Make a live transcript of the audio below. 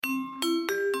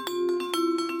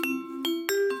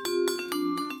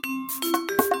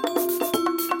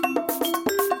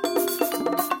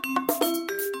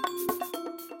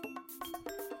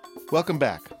Welcome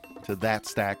back to That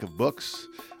Stack of Books,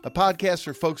 a podcast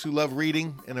for folks who love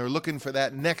reading and are looking for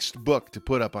that next book to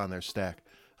put up on their stack.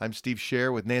 I'm Steve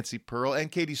Scher with Nancy Pearl and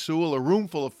Katie Sewell, a room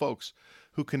full of folks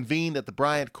who convened at the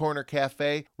Bryant Corner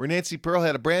Cafe, where Nancy Pearl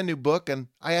had a brand new book, and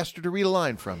I asked her to read a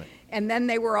line from it. And then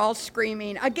they were all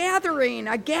screaming, "A gathering,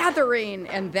 a gathering,"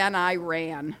 and then I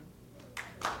ran.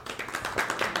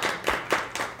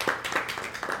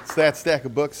 It's That Stack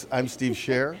of Books. I'm Steve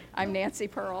Scher. I'm Nancy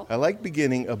Pearl. I like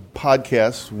beginning a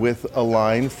podcast with a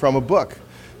line from a book.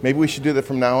 Maybe we should do that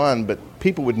from now on, but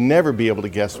people would never be able to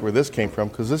guess where this came from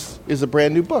because this is a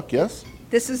brand new book, yes?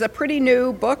 This is a pretty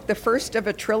new book, the first of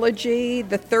a trilogy.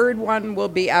 The third one will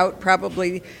be out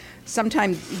probably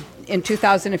sometime in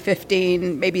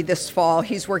 2015, maybe this fall.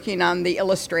 He's working on the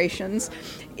illustrations.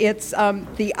 It's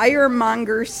the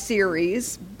Ironmonger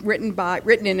series, written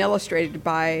and illustrated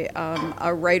by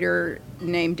a writer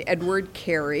named Edward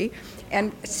Carey.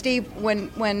 And Steve,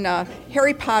 when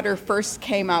Harry Potter first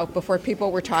came out, before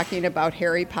people were talking about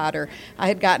Harry Potter, I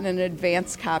had gotten an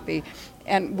advance copy,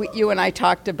 and you and I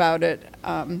talked about it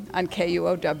on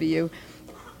KUOW.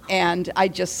 And I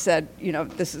just said,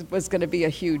 this was going to be a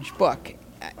huge book.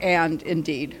 And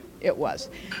indeed, it was.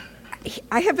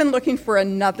 I have been looking for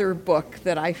another book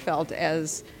that I felt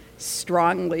as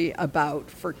strongly about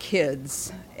for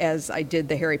kids as I did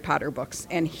the Harry Potter books.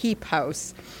 And Heap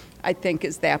House, I think,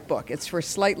 is that book. It's for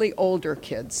slightly older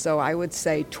kids. So I would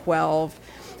say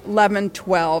 11,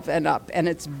 12 and up. And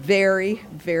it's very,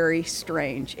 very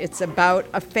strange. It's about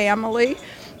a family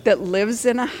that lives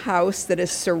in a house that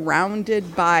is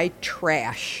surrounded by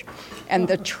trash. And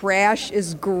the trash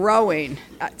is growing.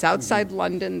 It's outside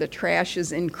London. The trash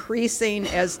is increasing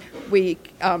as we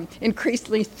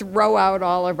increasingly throw out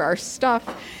all of our stuff.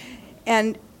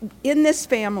 And in this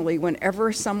family,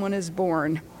 whenever someone is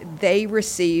born, they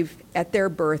receive at their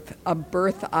birth a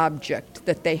birth object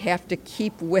that they have to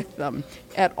keep with them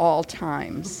at all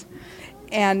times.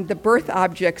 And the birth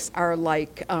objects are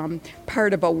like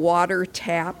part of a water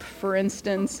tap, for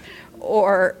instance,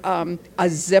 or a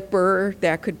zipper.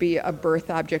 That could be a birth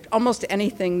object, almost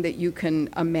anything that you can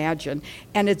imagine.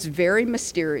 And it's very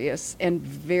mysterious and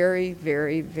very,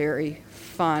 very, very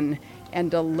fun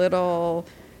and a little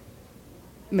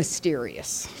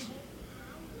mysterious.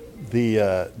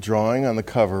 The drawing on the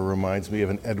cover reminds me of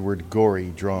an Edward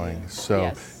Gorey drawing. So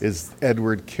Yes. Is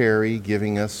Edward Carey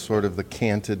giving us sort of the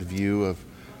canted view of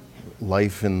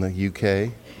life in the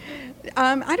UK?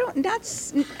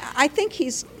 I think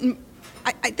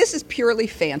this is purely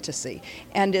fantasy,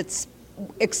 and it's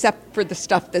except for the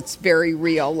stuff that's very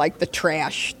real, like the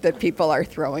trash that people are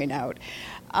throwing out.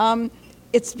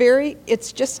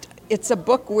 It's a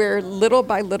book where little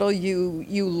by little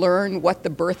you learn what the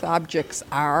birth objects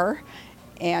are,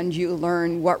 and you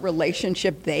learn what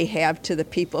relationship they have to the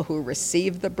people who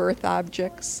receive the birth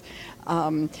objects.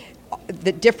 And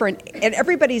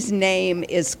everybody's name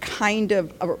is kind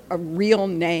of a real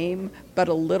name, but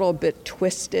a little bit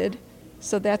twisted.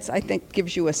 So that's, I think,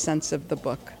 gives you a sense of the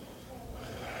book.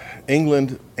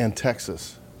 England and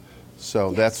Texas.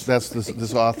 So Yes. that's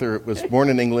this author was born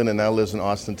in England and now lives in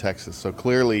Austin, Texas. So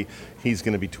clearly he's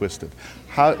going to be twisted.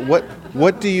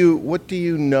 What do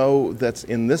you know that's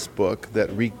in this book that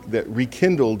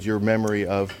rekindled your memory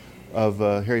of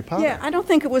Harry Potter? Yeah, I don't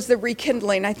think it was the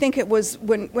rekindling. I think it was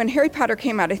when Harry Potter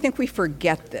came out. I think we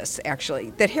forget this,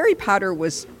 actually, that Harry Potter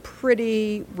was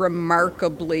pretty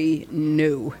remarkably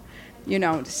new.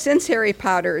 Since Harry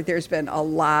Potter, there's been a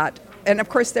lot. And of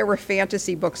course, there were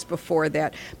fantasy books before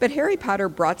that. But Harry Potter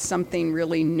brought something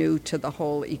really new to the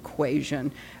whole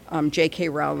equation. J.K.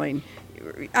 Rowling,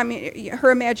 her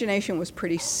imagination was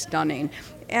pretty stunning.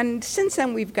 And since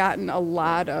then, we've gotten a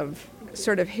lot of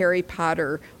sort of Harry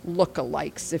Potter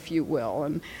lookalikes, if you will.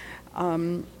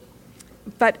 And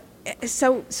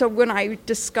so when I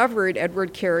discovered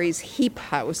Edward Carey's Heap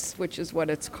House, which is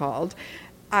what it's called,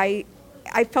 I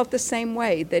felt the same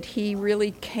way, that he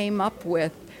really came up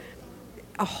with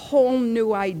a whole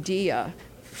new idea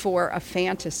for a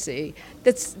fantasy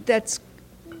it's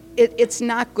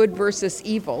not good versus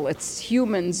evil. It's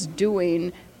humans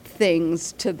doing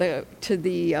things to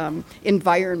the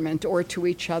environment or to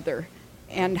each other,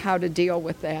 and how to deal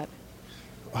with that.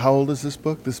 How old is this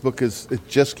book? This book it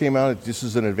just came out. This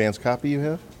is an advanced copy you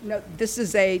have? No, this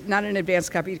is not an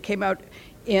advanced copy. It came out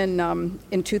in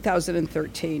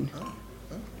 2013.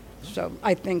 So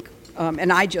I think,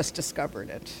 and I just discovered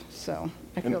it. So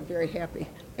I feel very happy.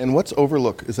 And what's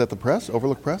Overlook? Is that the press?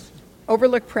 Overlook Press?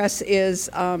 Overlook Press is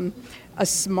a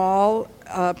small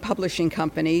publishing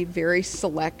company, very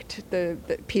select. The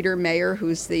Peter Mayer,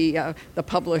 who's the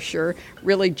publisher,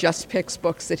 really just picks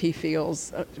books that he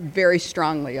feels very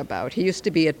strongly about. He used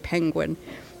to be at Penguin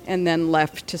and then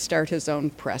left to start his own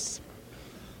press.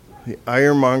 The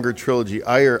Ironmonger trilogy,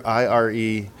 ire,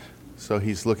 I-R-E, so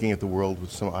he's looking at the world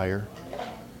with some ire.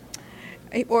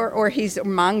 Or he's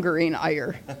mongering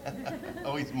ire.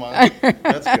 Oh, he's mongering.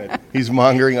 That's good. He's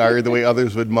mongering ire the way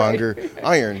others would monger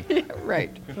iron. Right.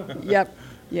 Yep.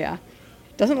 Yeah.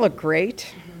 Doesn't look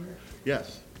great.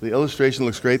 Yes. The illustration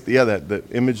looks great. Yeah, the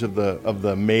image of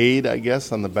the maid, I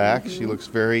guess, on the back. She looks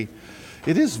very.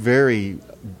 It is very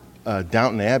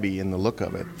Downton Abbey in the look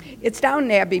of it. It's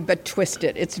Downton Abbey, but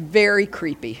twisted. It's very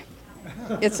creepy.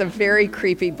 It's a very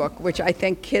creepy book, which I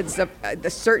think kids,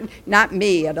 not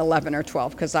me at 11 or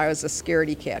 12, because I was a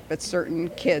scaredy cat, but certain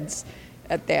kids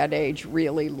at that age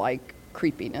really like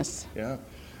creepiness. Yeah.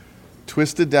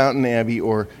 Twisted Downton Abbey,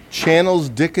 or Channels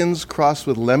Dickens crossed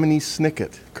with Lemony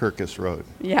Snicket, Kirkus wrote.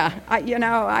 Yeah,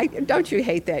 don't you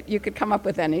hate that? You could come up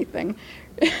with anything.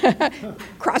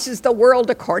 Crosses the world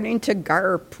according to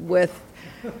Garp with,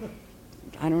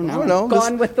 I don't know.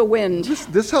 Gone with the Wind.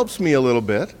 This helps me a little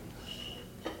bit.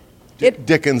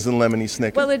 Dickens and Lemony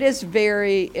Snicket. Well, it is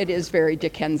very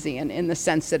Dickensian in the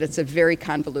sense that it's a very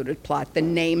convoluted plot. The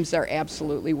names are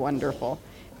absolutely wonderful,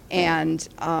 and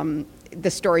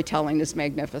the storytelling is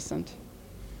magnificent.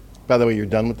 By the way, you're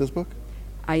done with this book?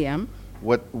 I am.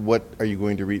 What are you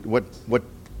going to read? What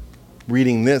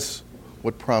reading this?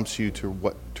 What prompts you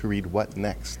to read what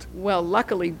next? Well,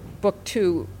 luckily, book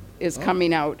 2 is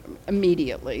coming out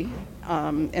immediately.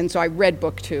 And so I read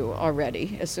book 2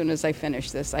 already. As soon as I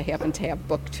finish this, I happen to have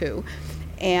book 2.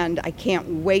 And I can't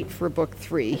wait for book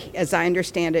 3. As I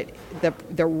understand it,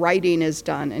 the writing is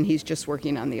done, and he's just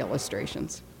working on the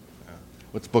illustrations.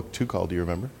 What's book 2 called? Do you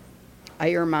remember?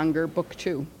 Ironmonger, book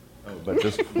 2. Oh, but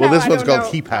this one's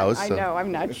called Heap House. I know,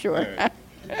 I'm not sure.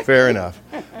 Fair enough.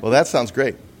 Well, that sounds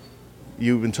great.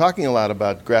 You've been talking a lot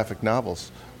about graphic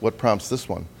novels. What prompts this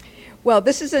one? Well,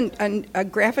 this is a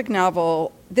graphic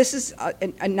novel. This is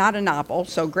not a novel,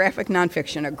 so graphic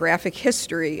nonfiction, a graphic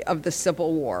history of the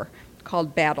Civil War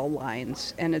called Battle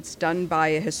Lines, and it's done by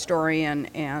a historian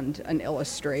and an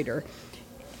illustrator.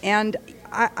 And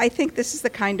I think this is the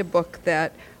kind of book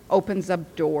that opens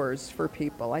up doors for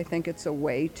people. I think it's a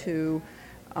way to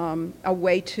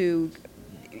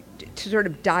sort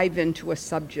of dive into a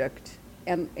subject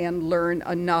and learn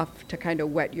enough to kind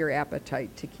of whet your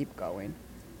appetite to keep going.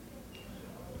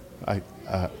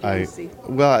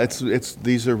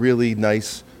 These are really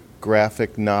nice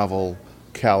graphic novel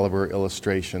caliber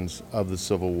illustrations of the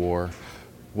Civil War.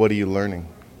 What are you learning?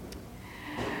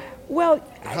 Well,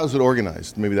 how's it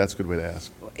organized? Maybe that's a good way to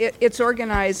ask. It's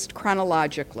organized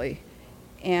chronologically,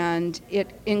 and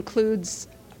it includes.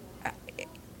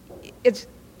 It's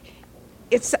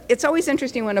always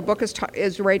interesting when a book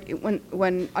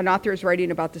when an author is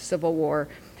writing about the Civil War,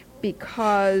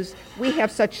 because we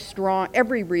have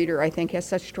every reader, I think, has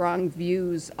such strong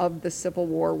views of the Civil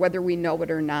War, whether we know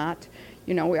it or not.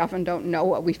 We often don't know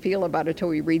what we feel about it till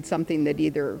we read something that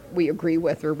either we agree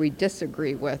with or we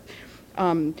disagree with.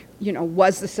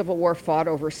 Was the Civil War fought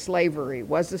over slavery?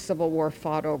 Was the Civil War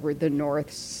fought over the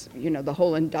North's, the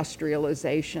whole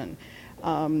industrialization?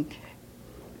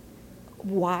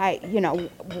 Why,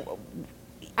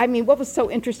 what was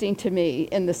so interesting to me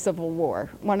in the Civil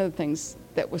War, one of the things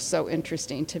that was so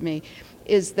interesting to me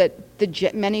is that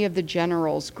many of the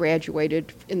generals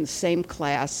graduated in the same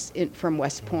class from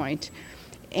West Point,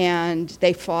 and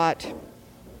they fought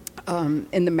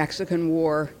in the Mexican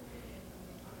War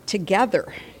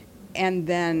together, and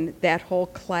then that whole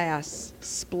class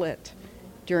split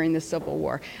during the Civil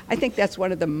War. I think that's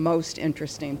one of the most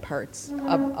interesting parts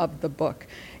of the book.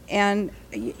 And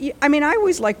I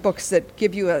always like books that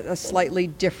give you a slightly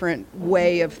different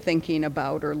way of thinking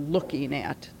about or looking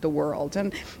at the world.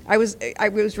 And I was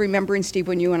remembering, Steve,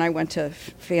 when you and I went to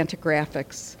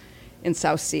Fantagraphics in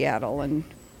South Seattle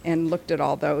and looked at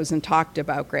all those and talked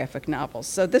about graphic novels.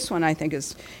 So this one, I think,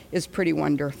 is pretty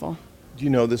wonderful. Do you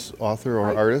know this author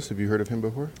or artist? Have you heard of him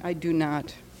before? I do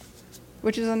not,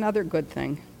 which is another good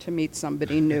thing, to meet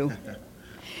somebody new.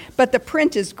 But the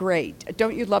print is great.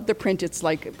 Don't you love the print? It's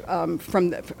like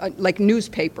like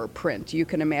newspaper print. You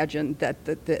can imagine that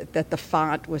the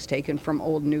font was taken from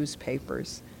old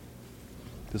newspapers.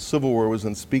 The Civil War was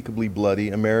unspeakably bloody.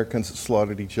 Americans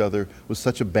slaughtered each other with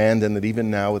such abandon that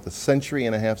even now, with a century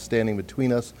and a half standing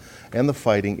between us and the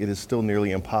fighting, it is still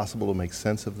nearly impossible to make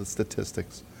sense of the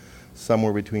statistics.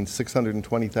 Somewhere between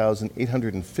 620,000,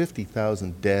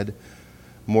 850,000 dead,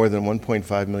 more than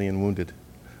 1.5 million wounded.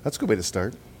 That's a good way to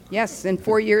start. Yes, in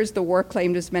 4 years, the war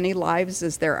claimed as many lives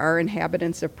as there are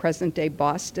inhabitants of present-day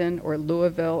Boston or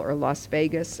Louisville or Las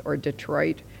Vegas or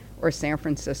Detroit or San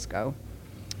Francisco.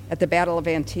 At the Battle of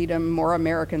Antietam, more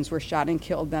Americans were shot and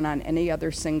killed than on any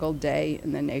other single day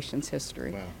in the nation's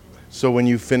history. Wow. So when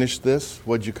you finished this,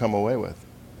 what'd you come away with?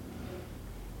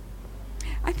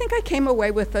 I think I came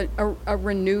away with a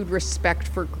renewed respect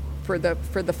for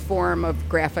the form of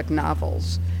graphic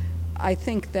novels. I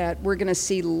think that we're going to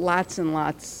see lots and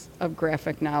lots of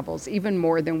graphic novels, even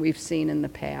more than we've seen in the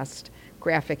past,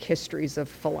 graphic histories of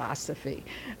philosophy.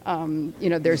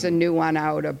 There's a new one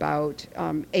out about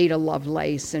Ada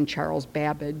Lovelace and Charles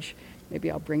Babbage.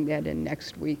 Maybe I'll bring that in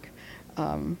next week.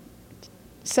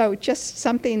 So just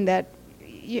something that,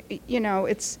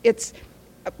 it's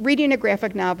reading a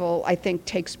graphic novel, I think,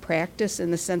 takes practice in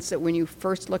the sense that when you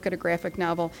first look at a graphic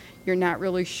novel, you're not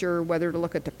really sure whether to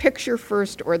look at the picture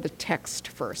first or the text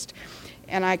first.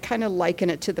 And I kind of liken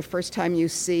it to the first time you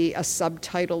see a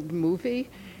subtitled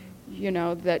movie,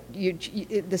 that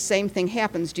the same thing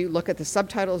happens. Do you look at the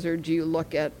subtitles or do you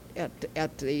look at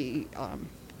the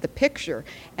picture?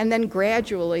 And then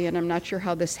gradually, and I'm not sure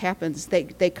how this happens,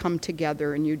 they come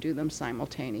together and you do them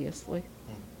simultaneously.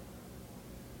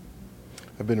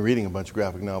 I've been reading a bunch of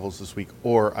graphic novels this week,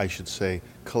 or I should say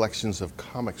collections of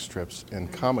comic strips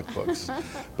and comic books.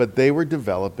 But they were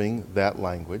developing that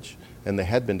language, and they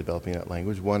had been developing that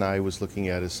language. One I was looking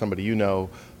at is somebody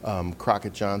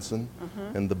Crockett Johnson,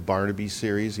 and the Barnaby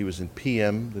series. He was in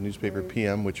PM, the newspaper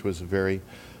PM, which was a very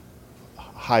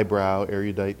highbrow,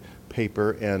 erudite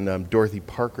paper, and Dorothy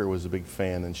Parker was a big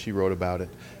fan, and she wrote about it,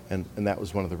 and that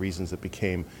was one of the reasons it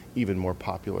became even more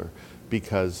popular,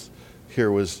 because here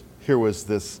was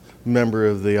this member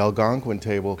of the Algonquin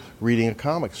table reading a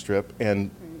comic strip and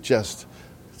just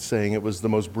saying it was the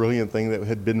most brilliant thing that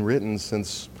had been written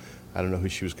since, I don't know who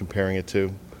she was comparing it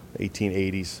to,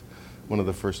 1880s, one of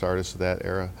the first artists of that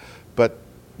era. But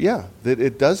yeah,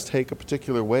 it does take a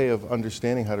particular way of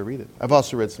understanding how to read it. I've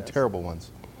also read some terrible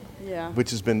ones, which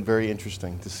has been very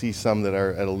interesting to see some that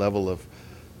are at a level of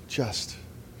just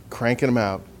cranking them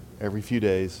out every few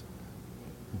days,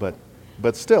 but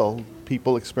still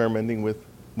people experimenting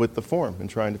with the form and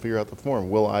trying to figure out the form.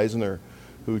 Will Eisner,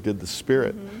 who did The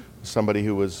Spirit, somebody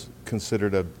who was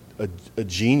considered a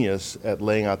genius at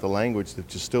laying out the language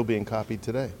that's just still being copied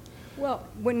today. Well,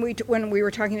 when we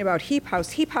were talking about Heap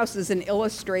House is an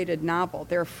illustrated novel.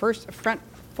 There are front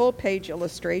full-page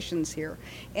illustrations here,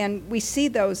 and we see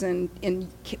those in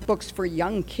books for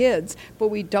young kids, but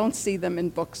we don't see them in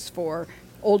books for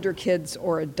older kids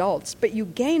or adults. But you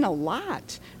gain a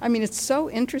lot. I mean, it's so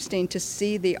interesting to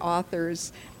see the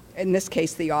authors, in this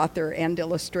case the author and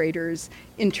illustrator's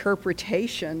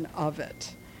interpretation of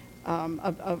it,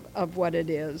 of what it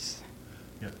is.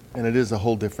 Yeah. And it is a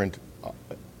whole different,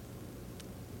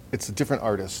 it's a different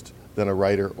artist than a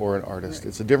writer or an artist. Right.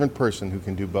 It's a different person who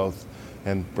can do both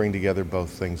and bring together both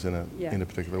things in a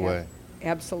particular way.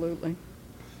 Absolutely.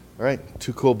 All right,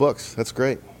 2 cool books. That's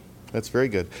great. That's very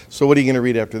good. So what are you going to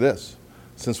read after this?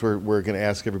 Since we're going to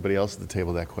ask everybody else at the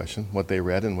table that question, what they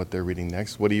read and what they're reading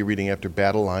next. What are you reading after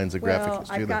Battle Lines, a graphic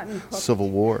history of the Civil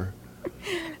War?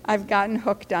 I've gotten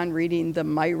hooked on reading the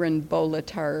Myron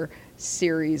Bolitar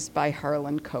series by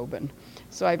Harlan Coben.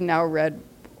 So I've now read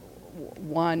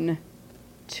 1,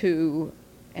 2,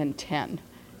 and 10.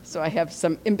 So I have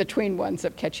some in-between ones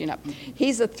of catching up.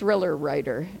 He's a thriller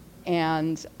writer,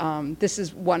 and this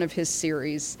is one of his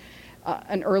series,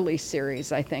 an early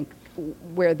series, I think,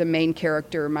 where the main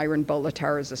character, Myron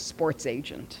Bolitar, is a sports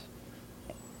agent.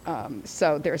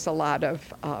 So there's a lot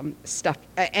of stuff,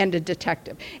 and a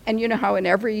detective. And you know how in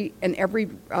every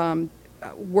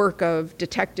work of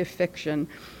detective fiction,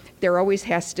 there always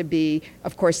has to be,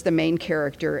 of course, the main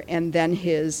character, and then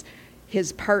his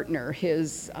partner,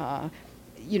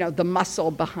 the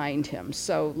muscle behind him.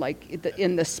 So like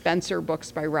in the Spencer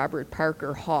books by Robert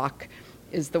Parker, Hawk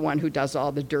is the one who does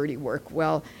all the dirty work.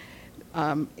 Well,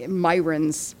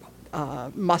 Myron's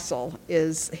muscle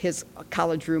is his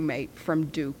college roommate from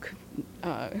Duke,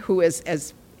 who is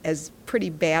as pretty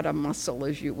bad a muscle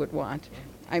as you would want.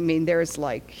 I mean, there's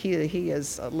like, he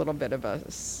is a little bit of a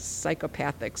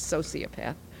psychopathic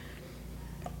sociopath.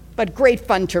 But great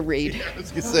fun to read. Yeah, I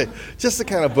was going to say, just the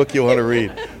kind of book you want to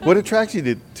read. What attracts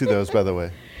you to those, by the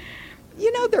way?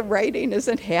 The writing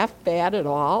isn't half bad at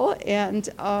all. And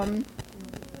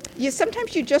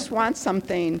sometimes you just want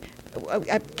something.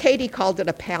 Katie called it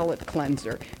a palate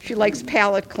cleanser. She likes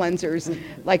palate cleansers,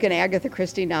 like an Agatha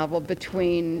Christie novel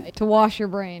to wash your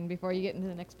brain before you get into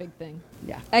the next big thing.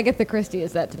 Yeah. Agatha Christie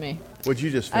is that to me. What'd you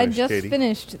just finish, Katie? I just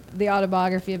finished the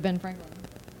autobiography of Ben Franklin.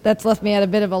 That's left me at a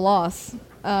bit of a loss.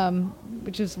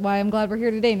 which is why I'm glad we're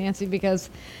here today, Nancy, because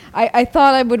I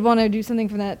thought I would want to do something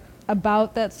from that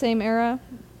about that same era.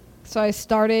 So I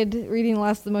started reading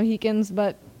Last of the Mohicans,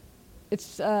 but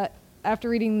it's after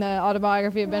reading the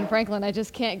autobiography of Ben Franklin, I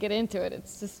just can't get into it.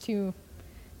 It's just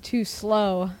too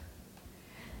slow.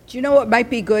 Do you know what might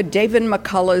be good? David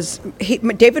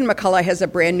McCullough has a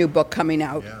brand new book coming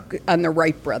out on the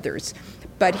Wright brothers.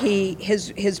 But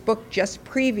his book just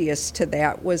previous to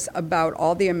that was about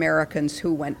all the Americans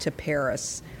who went to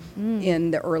Paris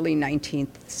in the early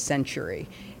 19th century.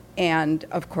 And,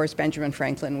 of course, Benjamin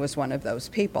Franklin was one of those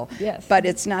people. Yes. But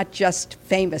it's not just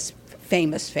famous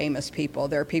people.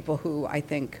 There are people who I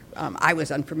think I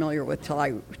was unfamiliar with till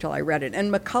I read it.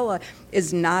 And McCullough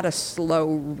is not a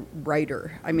slow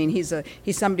writer. I mean, he's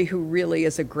somebody who really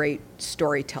is a great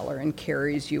storyteller and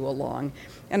carries you along.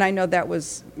 And I know that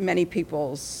was many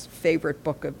people's favorite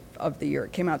book of the year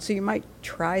it came out. So you might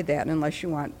try that unless you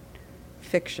want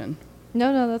fiction.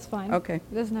 No, that's fine. Okay.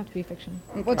 It doesn't have to be fiction.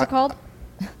 What's it called?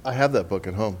 I have that book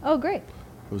at home. Oh, great.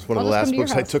 It was one of the last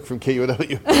books I took from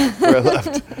KUOW where I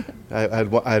left.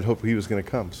 I had hoped he was going to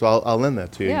come. So I'll lend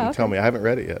that to you. Yeah, You can tell okay. me. I haven't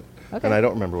read it yet. Okay. And I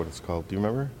don't remember what it's called. Do you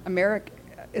remember?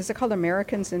 Is it called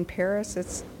Americans in Paris?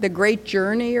 It's The Great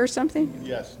Journey or something?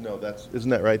 Yes. No, isn't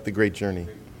that right? The Great Journey.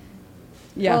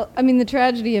 Yeah. Well, I mean, the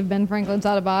tragedy of Ben Franklin's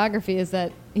autobiography is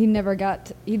that he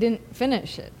didn't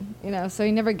finish it, so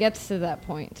he never gets to that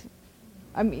point.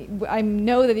 I mean, I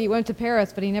know that he went to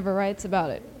Paris, but he never writes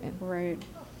about it. Right.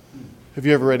 Have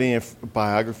you ever read any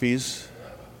biographies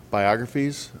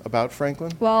about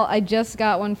Franklin? Well, I just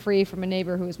got one free from a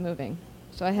neighbor who was moving,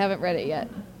 so I haven't read it yet.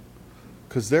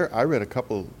 Because I read a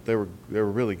couple. They were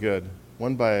really good.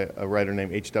 One by a writer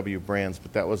named H.W. Brands,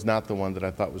 but that was not the one that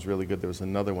I thought was really good. There was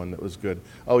another one that was good.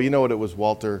 Oh, you know what? It was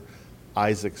Walter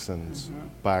Isaacson's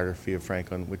biography of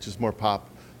Franklin, which is more pop,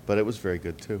 but it was very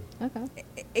good too. Okay.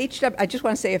 I just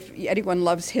want to say, if anyone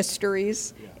loves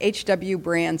histories, H.W.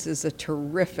 Brands is a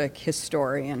terrific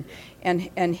historian,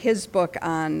 and his book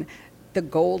on the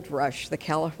gold rush, the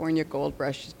California gold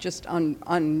rush, is just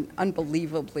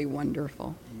unbelievably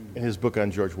wonderful. And his book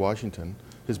on George Washington,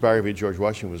 his biography of George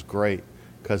Washington was great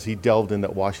because he delved into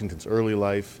Washington's early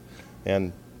life,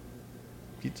 and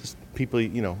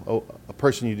a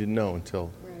person you didn't know until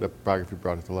the biography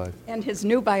brought it to life. And his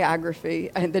new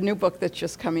biography, the new book that's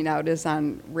just coming out, is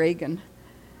on Reagan.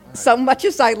 So much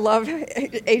as I love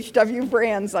H.W.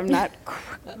 Brands, I'm not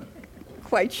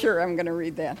quite sure I'm going to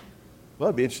read that. Well,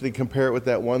 it'd be interesting to compare it with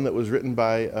that one that was written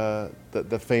by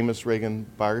the famous Reagan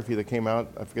biography that came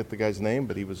out. I forget the guy's name,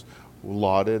 but he was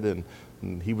lauded,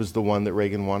 and he was the one that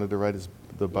Reagan wanted to write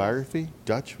the biography.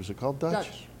 Dutch? Was it called Dutch?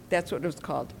 Dutch. That's what it was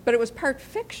called. But it was part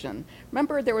fiction.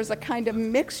 Remember, there was a kind of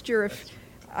mixture of,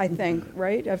 I think,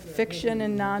 right, of fiction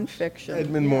and nonfiction.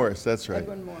 Edmund Morris, that's right.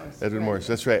 Edmund Morris,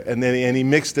 that's right. And then he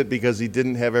mixed it because he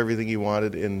didn't have everything he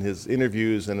wanted in his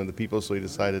interviews and in the people, so he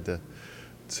decided to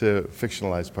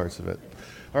fictionalize parts of it.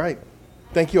 All right.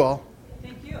 Thank you all.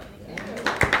 Thank you.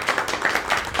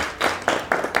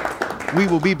 We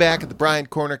will be back at the Bryant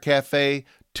Corner Cafe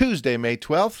Tuesday, May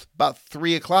 12th, about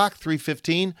 3 o'clock,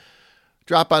 3:15.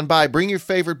 Drop on by. Bring your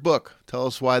favorite book. Tell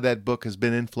us why that book has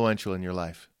been influential in your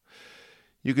life.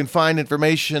 You can find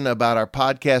information about our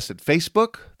podcast at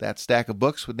Facebook, That Stack of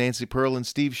Books with Nancy Pearl and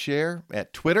Steve Scher,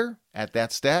 at Twitter, at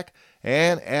That Stack,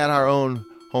 and at our own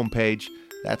homepage,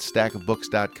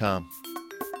 thatstackofbooks.com.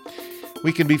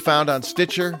 We can be found on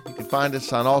Stitcher. You can find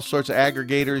us on all sorts of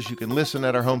aggregators. You can listen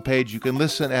at our homepage. You can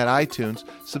listen at iTunes.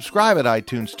 Subscribe at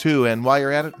iTunes, too. And while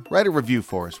you're at it, write a review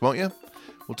for us, won't you?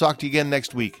 We'll talk to you again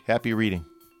next week. Happy reading.